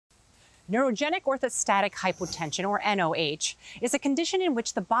Neurogenic Orthostatic Hypotension, or nOH, is a condition in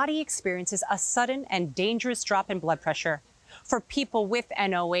which the body experiences a sudden and dangerous drop in blood pressure. For people with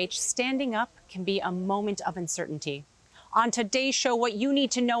nOH, standing up can be a moment of uncertainty. On today's show, what you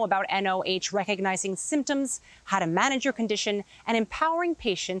need to know about nOH, recognizing symptoms, how to manage your condition, and empowering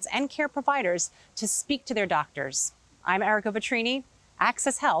patients and care providers to speak to their doctors. I'm Erica Vetrini.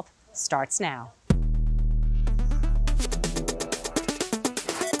 Access Health starts now.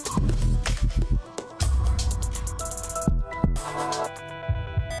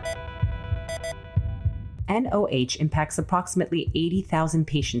 nOH impacts approximately 80,000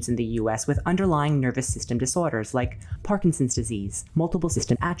 patients in the U.S. with underlying nervous system disorders like Parkinson's disease, multiple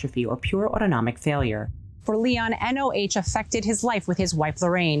system atrophy, or pure autonomic failure. For Leon, nOH affected his life with his wife,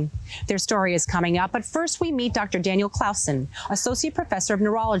 Lorraine. Their story is coming up, but first we meet Dr. Daniel Claassen, Associate Professor of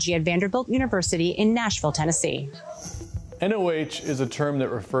Neurology at Vanderbilt University in Nashville, Tennessee. nOH is a term that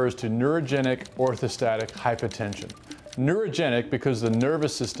refers to neurogenic orthostatic hypotension. Neurogenic because the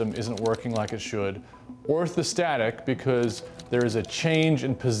nervous system isn't working like it should. Orthostatic because there is a change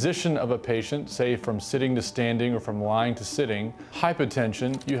in position of a patient, say from sitting to standing or from lying to sitting.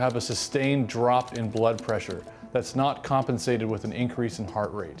 Hypotension, you have a sustained drop in blood pressure that's not compensated with an increase in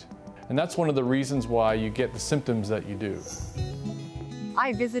heart rate. And that's one of the reasons why you get the symptoms that you do.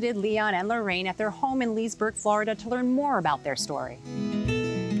 I visited Leon and Lorraine at their home in Leesburg, Florida to learn more about their story.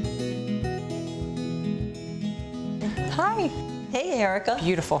 Hi. Hey, Erica.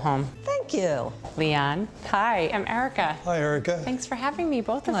 Beautiful home. Thank you. Leon. Hi, I'm Erica. Hi, Erica. Thanks for having me,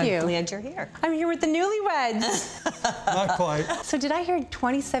 both of you. I'm glad you're here. I'm here with the newlyweds. Not quite. So did I hear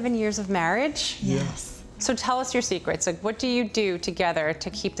 27 years of marriage? Yes. So tell us your secrets. Like, what do you do together to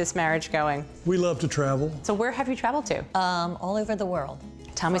keep this marriage going? We love to travel. So where have you traveled to? All over the world.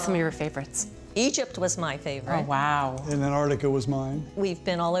 Tell me some of your favorites. Egypt was my favorite. Oh, wow. And Antarctica was mine. We've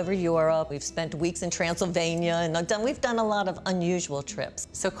been all over Europe. We've spent weeks in Transylvania, and we've done a lot of unusual trips.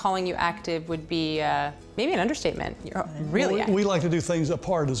 So calling you active would be maybe an understatement. You're really active. We like to do things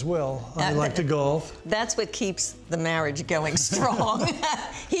apart as well. I like to golf. That's what keeps the marriage going strong.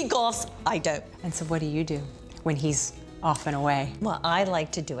 He golfs, I don't. And so what do you do when he's off and away? Well, I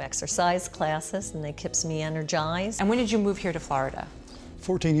like to do exercise classes, and it keeps me energized. And when did you move here to Florida?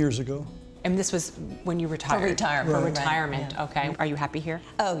 14 years ago. And this was when you retired? For retirement. For Right. retirement, Yeah. okay. Are you happy here?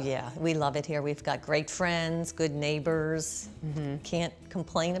 Oh, yeah. We love it here. We've got great friends, good neighbors. Can't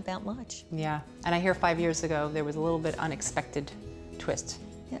complain about much. Yeah. And I hear 5 years ago there was a little bit unexpected twist.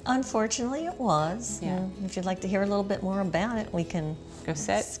 Yeah, unfortunately, it was. Yeah. If you'd like to hear a little bit more about it, we can Go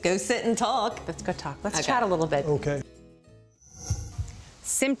sit. go sit and talk. Let's go talk. Let's Okay. chat a little bit. Okay.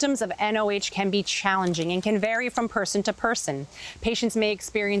 Symptoms of nOH can be challenging and can vary from person to person. Patients may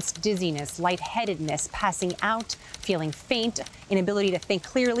experience dizziness, lightheadedness, passing out, feeling faint, inability to think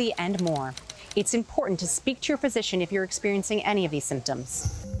clearly, and more. It's important to speak to your physician if you're experiencing any of these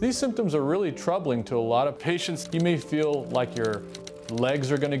symptoms. These symptoms are really troubling to a lot of patients. You may feel like your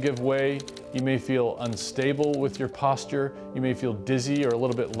legs are going to give way. You may feel unstable with your posture. You may feel dizzy or a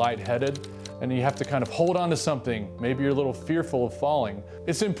little bit lightheaded. And you have to kind of hold on to something. Maybe you're a little fearful of falling.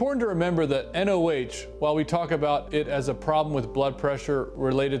 It's important to remember that nOH, while we talk about it as a problem with blood pressure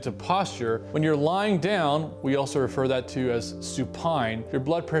related to posture, when you're lying down, we also refer that to as supine. Your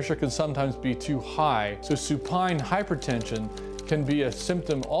blood pressure can sometimes be too high. So supine hypertension can be a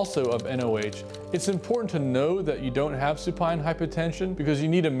symptom also of nOH. It's important to know that you don't have supine hypertension because you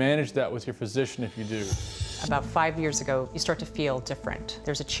need to manage that with your physician if you do. About 5 years ago, you start to feel different.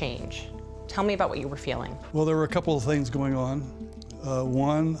 There's a change. Tell me about what you were feeling. Well, there were a couple of things going on.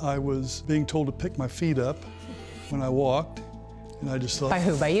 One, I was being told to pick my feet up when I walked, and I just thought... By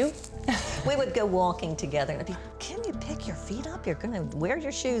who? By you? We would go walking together, and I'd be, can you pick your feet up? You're going to wear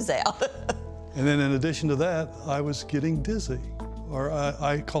your shoes out. And then in addition to that, I was getting dizzy, or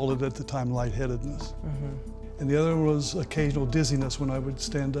I called it at the time lightheadedness. And the other one was occasional dizziness when I would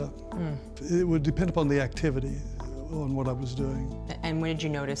stand up. It would depend upon the activity, on what I was doing. And when did you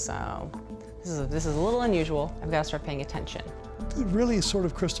notice, this is a little unusual, I've got to start paying attention? It really sort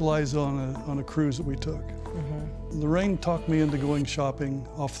of crystallized on a cruise that we took. Lorraine talked me into going shopping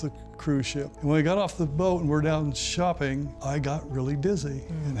off the cruise ship. And when I got off the boat and we're down shopping, I got really dizzy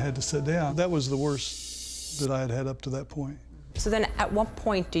and had to sit down. That was the worst that I had had up to that point. So then at what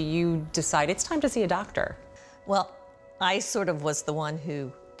point do you decide it's time to see a doctor? Well, I sort of was the one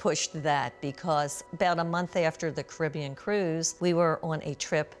who pushed that because about a month after the Caribbean cruise, we were on a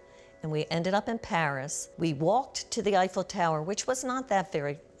trip and we ended up in Paris. We walked to the Eiffel Tower, which was not that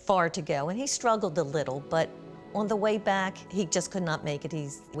very far to go, and he struggled a little, but On the way back, he just could not make it.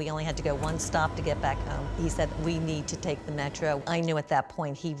 We only had to go one stop to get back home. He said, we need to take the metro. I knew at that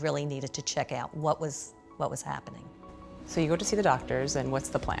point he really needed to check out what was happening. So you go to see the doctors, and what's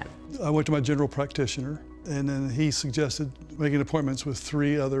the plan? I went to my general practitioner, and then he suggested making appointments with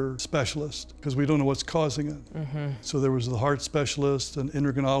 3 other specialists, because we don't know what's causing it. So there was the heart specialist, an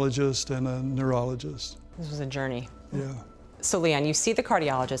endocrinologist, and a neurologist. This was a journey. Yeah. So Leon, you see the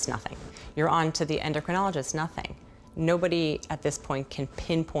cardiologist, nothing. You're on to the endocrinologist, nothing. Nobody at this point can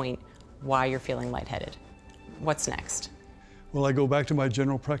pinpoint why you're feeling lightheaded. What's next? Well, I go back to my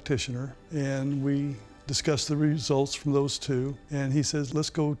general practitioner, and we discuss the results from those 2, and he says, let's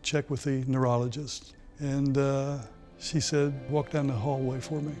go check with the neurologist. And she said, walk down the hallway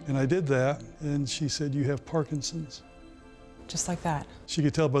for me. And I did that, and she said, you have Parkinson's. Just like that. She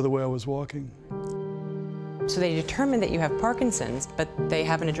could tell by the way I was walking. So they determined that you have Parkinson's, but they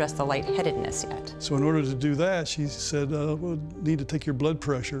haven't addressed the lightheadedness yet. So in order to do that, she said, we'll need to take your blood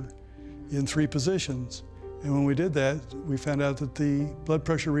pressure in 3 positions. And when we did that, we found out that the blood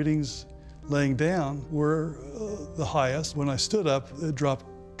pressure readings laying down were the highest. When I stood up, it dropped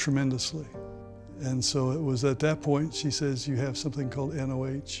tremendously. And so it was at that point, she says, you have something called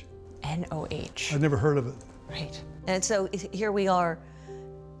nOH. nOH. I'd never heard of it. Right. And so here we are,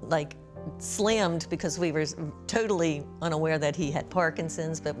 like, slammed because we were totally unaware that he had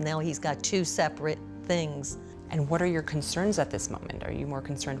Parkinson's, but now he's got 2 separate things. And what are your concerns at this moment? Are you more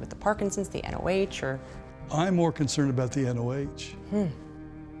concerned with the Parkinson's, the nOH, or? I'm more concerned about the nOH.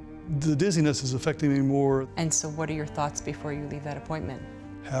 The dizziness is affecting me more. And so what are your thoughts before you leave that appointment?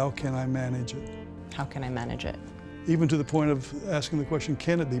 How can I manage it? How can I manage it? Even to the point of asking the question,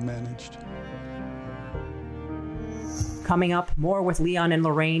 can it be managed? Coming up, more with Leon and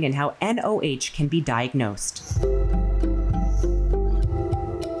Lorraine and how nOH can be diagnosed.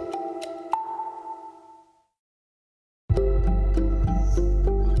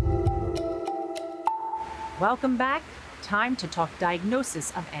 Welcome back. Time to talk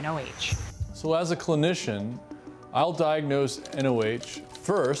diagnosis of nOH. So as a clinician, I'll diagnose nOH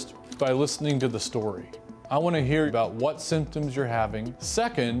first by listening to the story. I want to hear about what symptoms you're having.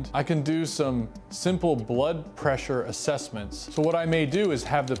 Second, I can do some simple blood pressure assessments. So what I may do is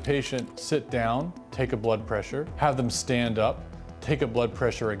have the patient sit down, take a blood pressure, have them stand up, take a blood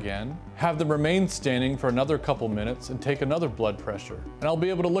pressure again, have them remain standing for another couple minutes and take another blood pressure. And I'll be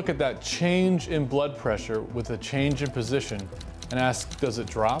able to look at that change in blood pressure with a change in position and ask, does it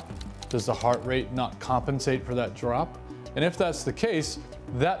drop? Does the heart rate not compensate for that drop? And if that's the case,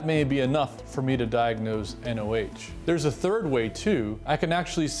 that may be enough for me to diagnose nOH. There's a third way too. I can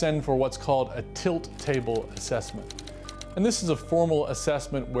actually send for what's called a tilt table assessment. And this is a formal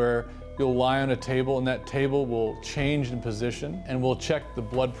assessment where you'll lie on a table and that table will change in position and we'll check the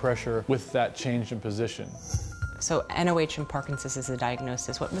blood pressure with that change in position. So nOH and Parkinson's is a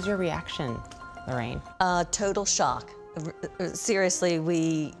diagnosis. What was your reaction, Lorraine? Total shock. Seriously,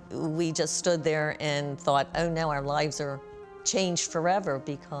 we just stood there and thought, oh no, our lives are changed forever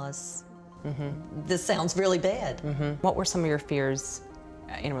because this sounds really bad. What were some of your fears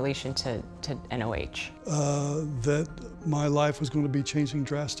in relation to nOH? That my life was going to be changing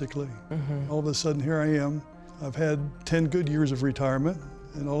drastically. All of a sudden, here I am. I've had 10 good years of retirement,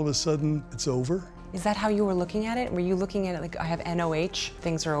 and all of a sudden, it's over. Is that how you were looking at it? Were you looking at it like, I have nOH,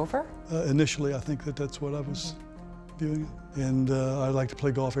 things are over? Initially, I think that that's what I was viewing it. And I like to play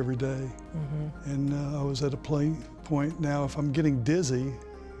golf every day. And I was at a point now, if I'm getting dizzy,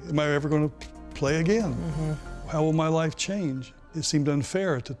 am I ever going to play again? How will my life change? It seemed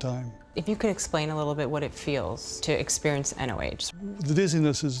unfair at the time. If you could explain a little bit what it feels to experience nOH. The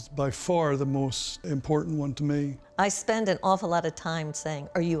dizziness is by far the most important one to me. I spend an awful lot of time saying,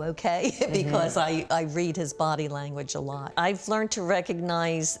 are you okay? Because I read his body language a lot. I've learned to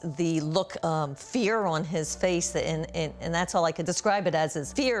recognize the look of fear on his face, and that's all I could describe it as,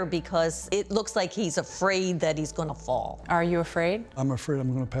 is fear, because it looks like he's afraid that he's gonna fall. Are you afraid? I'm afraid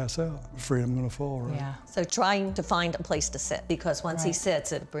I'm gonna pass out. I'm afraid I'm gonna fall, right? Yeah. So trying to find a place to sit, because once he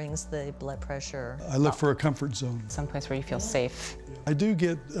sits, it brings the blood pressure I look for a comfort zone. Someplace where you feel safe. I do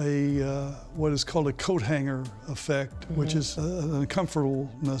get a what is called a coat hanger effect, which is an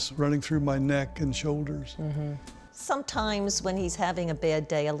uncomfortableness running through my neck and shoulders. Sometimes when he's having a bad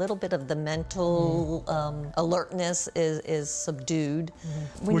day, a little bit of the mental alertness is subdued.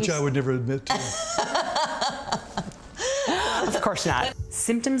 Which I would never admit to. Of course not.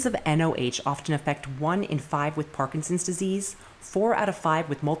 Symptoms of nOH often affect 1 in 5 with Parkinson's disease, 4 out of 5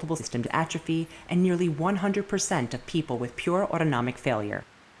 with multiple system atrophy, and nearly 100% of people with pure autonomic failure.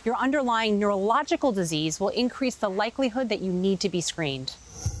 Your underlying neurological disease will increase the likelihood that you need to be screened.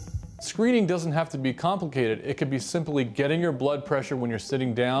 Screening doesn't have to be complicated. It could be simply getting your blood pressure when you're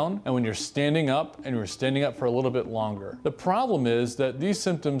sitting down and when you're standing up, and you're standing up for a little bit longer. The problem is that these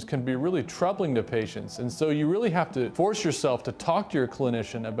symptoms can be really troubling to patients, and so you really have to force yourself to talk to your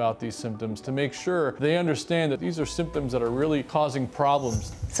clinician about these symptoms to make sure they understand that these are symptoms that are really causing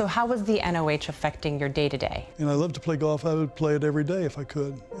problems. So how was the nOH affecting your day-to-day? And I love to play golf. I would play it every day if I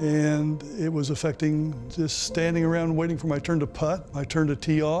could. And it was affecting just standing around waiting for my turn to putt, my turn to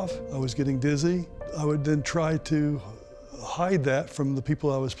tee off. I was getting dizzy. I would then try to hide that from the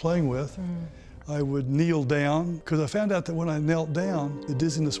people I was playing with. I would kneel down, because I found out that when I knelt down, the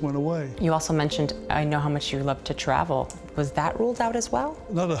dizziness went away. You also mentioned, I know how much you love to travel. Was that ruled out as well?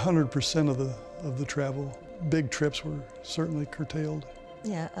 Not 100% of the travel. Big trips were certainly curtailed.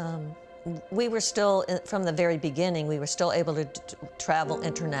 Yeah, we were still, from the very beginning, we were still able to travel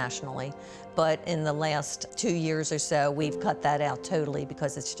internationally, but in the last 2 years or so, we've cut that out totally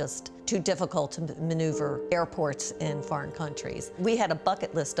because it's just too difficult to maneuver airports in foreign countries. We had a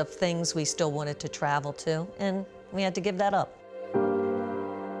bucket list of things we still wanted to travel to, and we had to give that up.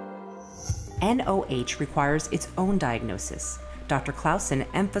 nOH requires its own diagnosis. Dr. Claassen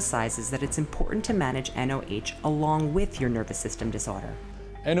emphasizes that it's important to manage nOH along with your nervous system disorder.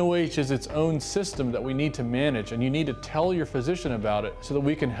 nOH is its own system that we need to manage, and you need to tell your physician about it so that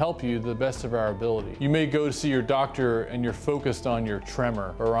we can help you to the best of our ability. You may go to see your doctor and you're focused on your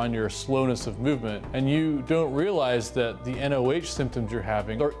tremor or on your slowness of movement, and you don't realize that the nOH symptoms you're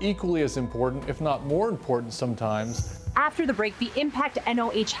having are equally as important, if not more important sometimes. After the break, the impact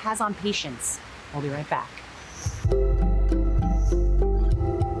nOH has on patients. We'll be right back.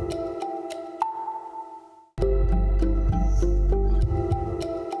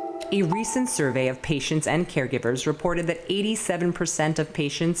 A recent survey of patients and caregivers reported that 87% of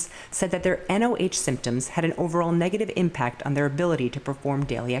patients said that their nOH symptoms had an overall negative impact on their ability to perform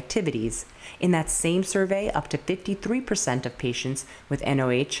daily activities. In that same survey, up to 53% of patients with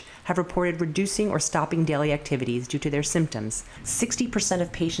nOH have reported reducing or stopping daily activities due to their symptoms. 60%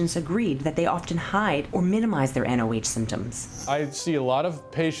 of patients agreed that they often hide or minimize their nOH symptoms. I see a lot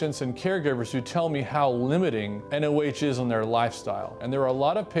of patients and caregivers who tell me how limiting nOH is on their lifestyle. And there are a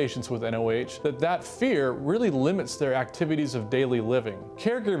lot of patients with nOH that fear really limits their activities of daily living.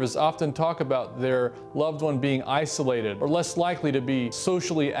 Caregivers often talk about their loved one being isolated or less likely to be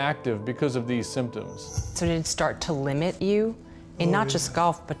socially active because of these symptoms. So did it start to limit you in not just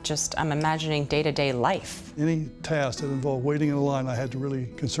golf, but just, I'm imagining, day-to-day life? Any task that involved waiting in a line, I had to really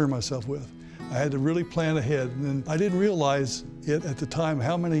concern myself with. I had to really plan ahead, and I didn't realize it at the time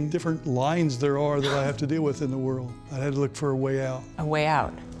how many different lines there are that I have to deal with in the world. I had to look for a way out. A way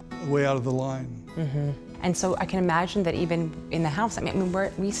out. A way out of the line. And so I can imagine that even in the house, I mean,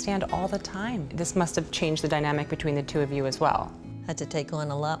 we stand all the time. This must have changed the dynamic between the two of you as well. Had to take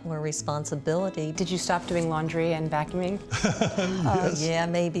on a lot more responsibility. Did you stop doing laundry and vacuuming? Yes. Yeah,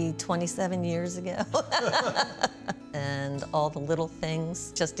 maybe 27 years ago. And all the little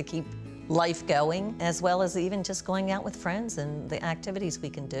things just to keep life going, as well as even just going out with friends and the activities we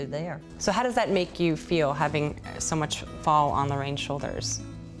can do there. So how does that make you feel, having so much fall on Lorraine's shoulders?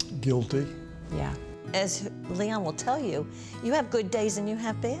 Guilty. Yeah. As Leon will tell you, you have good days and you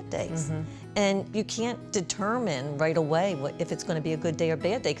have bad days. And you can't determine right away if it's going to be a good day or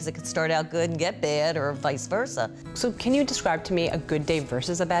bad day, because it could start out good and get bad, or vice versa. So can you describe to me a good day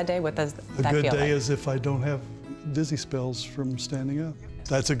versus a bad day? What does that feel like? A good day is if I don't have dizzy spells from standing up.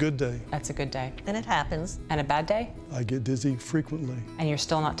 That's a good day. That's a good day. And it happens. And a bad day? I get dizzy frequently. And you're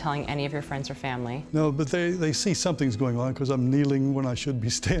still not telling any of your friends or family? No, but they see something's going on because I'm kneeling when I should be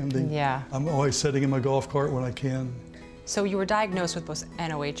standing. Yeah. I'm always sitting in my golf cart when I can. So you were diagnosed with both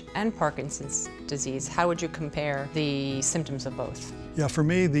nOH and Parkinson's disease. How would you compare the symptoms of both? Yeah, for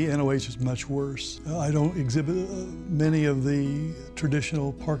me, the nOH is much worse. I don't exhibit many of the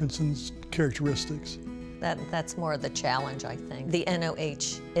traditional Parkinson's characteristics. That's more of the challenge, I think. The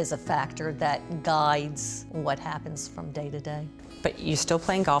nOH is a factor that guides what happens from day to day. But you're still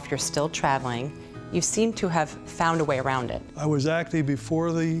playing golf, you're still traveling. You seem to have found a way around it. I was active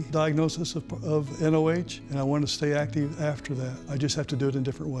before the diagnosis of nOH, and I want to stay active after that. I just have to do it in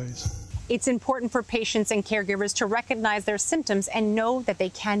different ways. It's important for patients and caregivers to recognize their symptoms and know that they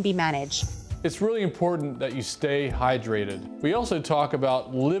can be managed. It's really important that you stay hydrated. We also talk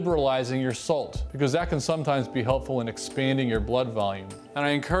about liberalizing your salt, because that can sometimes be helpful in expanding your blood volume. And I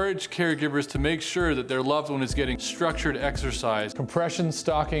encourage caregivers to make sure that their loved one is getting structured exercise. Compression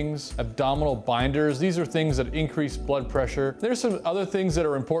stockings, abdominal binders, these are things that increase blood pressure. There's some other things that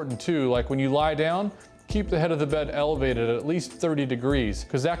are important too, like when you lie down, Keep the head of the bed elevated at least 30 degrees,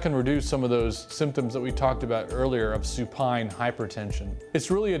 because that can reduce some of those symptoms that we talked about earlier of supine hypertension. It's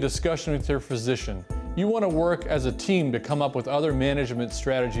really a discussion with your physician. You want to work as a team to come up with other management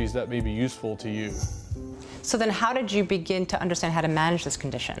strategies that may be useful to you. So then how did you begin to understand how to manage this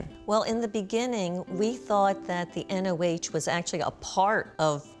condition? Well, in the beginning, we thought that the nOH was actually a part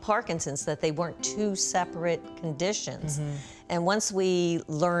of Parkinson's, that they weren't two separate conditions. And once we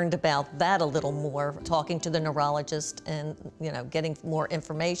learned about that a little more, talking to the neurologist and getting more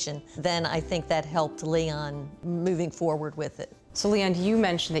information, then I think that helped Leon moving forward with it. So Leon, you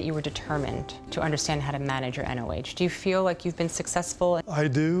mentioned that you were determined to understand how to manage your nOH. Do you feel like you've been successful? I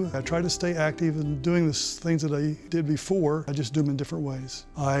do. I try to stay active in doing the things that I did before. I just do them in different ways.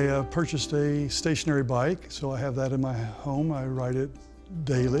 I purchased a stationary bike, so I have that in my home. I ride it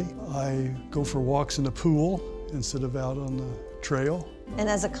daily. I go for walks in the pool instead of out on the trail. And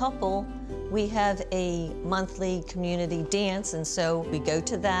as a couple, we have a monthly community dance, and so we go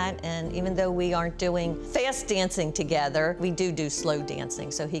to that, and even though we aren't doing fast dancing together, we do slow dancing,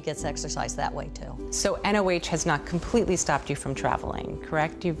 so he gets exercise that way too. So nOH has not completely stopped you from traveling,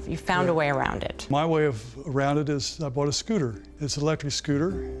 correct? You've found a way around it. My way around it is I bought a scooter. It's an electric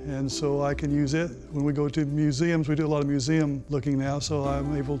scooter, and so I can use it. When we go to museums, we do a lot of museum looking now, so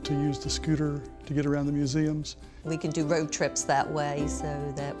I'm able to use the scooter to get around the museums. We can do road trips that way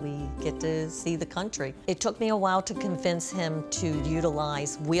so that we get to see the country. It took me a while to convince him to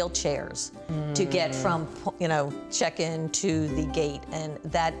utilize wheelchairs to get from, check-in to the gate, and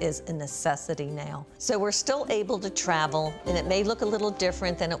that is a necessity now. So we're still able to travel, and it may look a little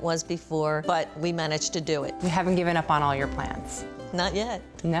different than it was before, but we managed to do it. You haven't given up on all your plans? Not yet.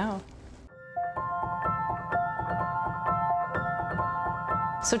 No.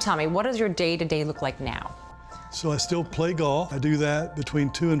 So tell me, what does your day-to-day look like now? So I still play golf. I do that between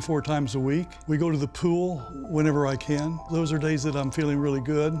 2 and 4 times a week. We go to the pool whenever I can. Those are days that I'm feeling really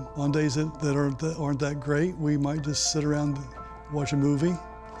good. On days that aren't that great, we might just sit around and watch a movie.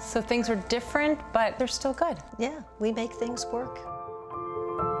 So things are different, but they're still good. Yeah, we make things work.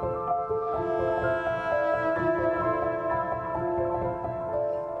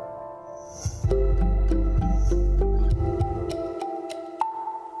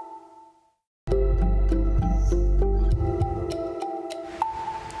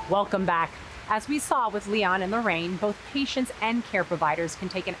 Welcome back. As we saw with Leon and Lorraine, both patients and care providers can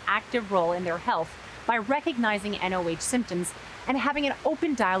take an active role in their health by recognizing nOH symptoms and having an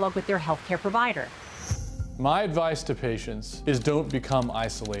open dialogue with their healthcare provider. My advice to patients is don't become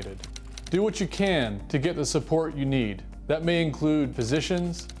isolated. Do what you can to get the support you need. That may include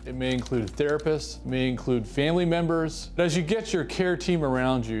physicians, it may include therapists, it may include family members. But as you get your care team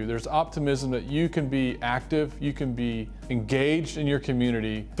around you, there's optimism that you can be active, you can be engaged in your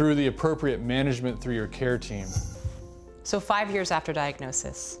community through the appropriate management through your care team. So 5 years after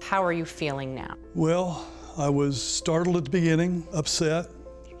diagnosis, how are you feeling now? Well, I was startled at the beginning, upset,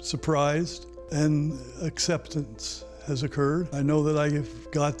 surprised, and acceptance has occurred. I know that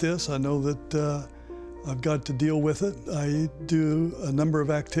I've got this. I know that I've got to deal with it. I do a number of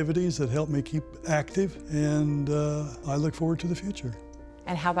activities that help me keep active, and I look forward to the future.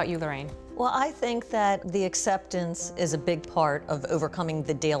 And how about you, Lorraine? Well, I think that the acceptance is a big part of overcoming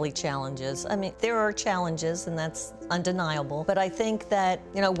the daily challenges. I mean, there are challenges, and that's undeniable. But I think that,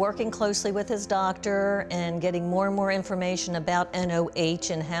 working closely with his doctor and getting more and more information about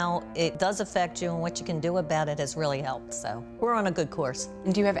nOH and how it does affect you and what you can do about it has really helped. So we're on a good course.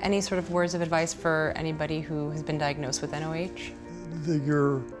 And do you have any sort of words of advice for anybody who has been diagnosed with nOH?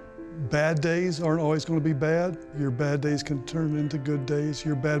 Your bad days aren't always going to be bad. Your bad days can turn into good days.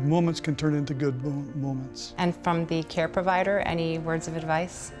 Your bad moments can turn into good moments. And from the care provider, any words of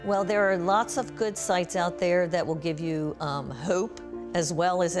advice? Well, there are lots of good sites out there that will give you hope as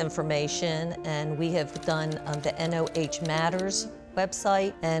well as information. And we have done the nOH Matters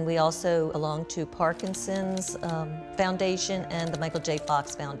website, and we also belong to Parkinson's Foundation and the Michael J.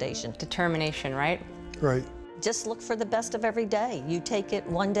 Fox Foundation. Determination, right? Right. Just look for the best of every day. You take it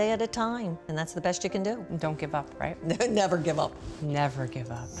one day at a time, and that's the best you can do. Don't give up, right? Never give up. Never give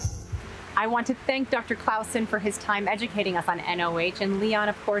up. I want to thank Dr. Claassen for his time educating us on nOH, and Leon,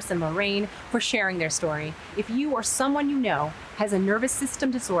 of course, and Lorraine for sharing their story. If you or someone you know has a nervous system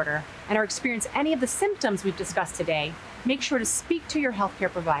disorder and are experiencing any of the symptoms we've discussed today, make sure to speak to your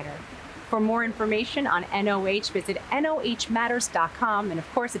healthcare provider. For more information on nOH, visit nohmatters.com. And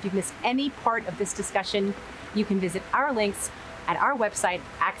of course, if you've missed any part of this discussion, you can visit our links at our website,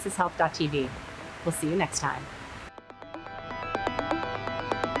 accesshealth.tv. We'll see you next time.